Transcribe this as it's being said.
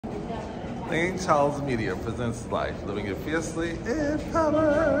Blane Charles Media presents Life, Living It Fiercely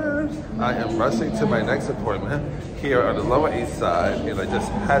Empowered. I am rushing to my next appointment here on the Lower East Side, and I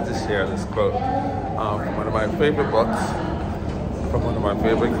just had to share this quote from one of my favorite books, from one of my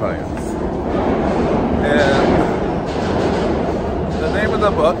favorite clients. And the name of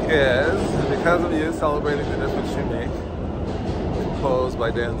the book is Because of You, Celebrating the Difference You Make, composed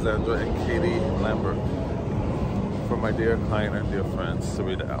by Dan Zandra and Katie Lambert. For my dear client and dear friend,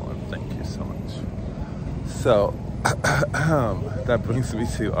 Sarita Allen. Thank you so much. So, that brings me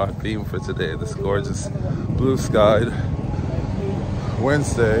to our theme for today, this gorgeous blue-skied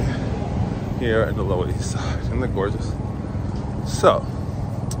Wednesday here in the Lower East Side. Isn't it gorgeous? So,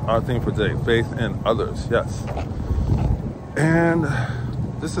 our theme for today, faith in others, yes. And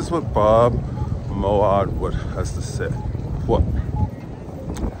this is what Bob Moad Wood has to say. What?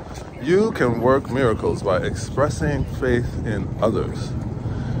 You can work miracles by expressing faith in others.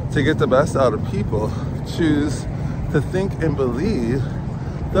 To get the best out of people, choose to think and believe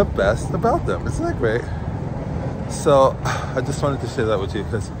the best about them. Isn't that great? So I just wanted to share that with you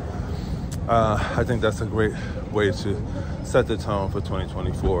because I think that's a great way to set the tone for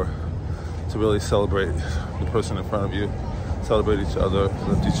 2024, to really celebrate the person in front of you, celebrate each other,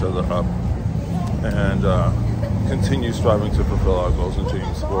 lift each other up, and continue striving to fulfill our goals and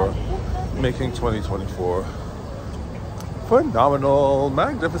dreams for making 2024 phenomenal,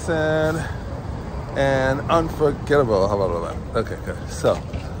 magnificent, and unforgettable. How about all that? Okay, good. So,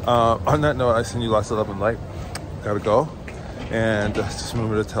 on that note, I send you lots of love and light. Gotta go. And just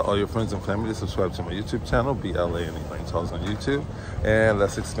remember to tell all your friends and family to subscribe to my YouTube channel, Blane Charles on YouTube. And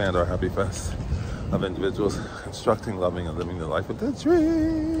let's expand our happy fest of individuals constructing, loving, and living their life with their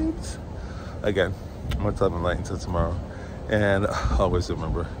dreams. Again, much love and light until tomorrow. And always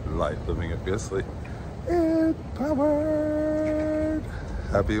remember, life, living it fiercely empowered.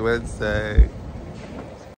 Happy Wednesday.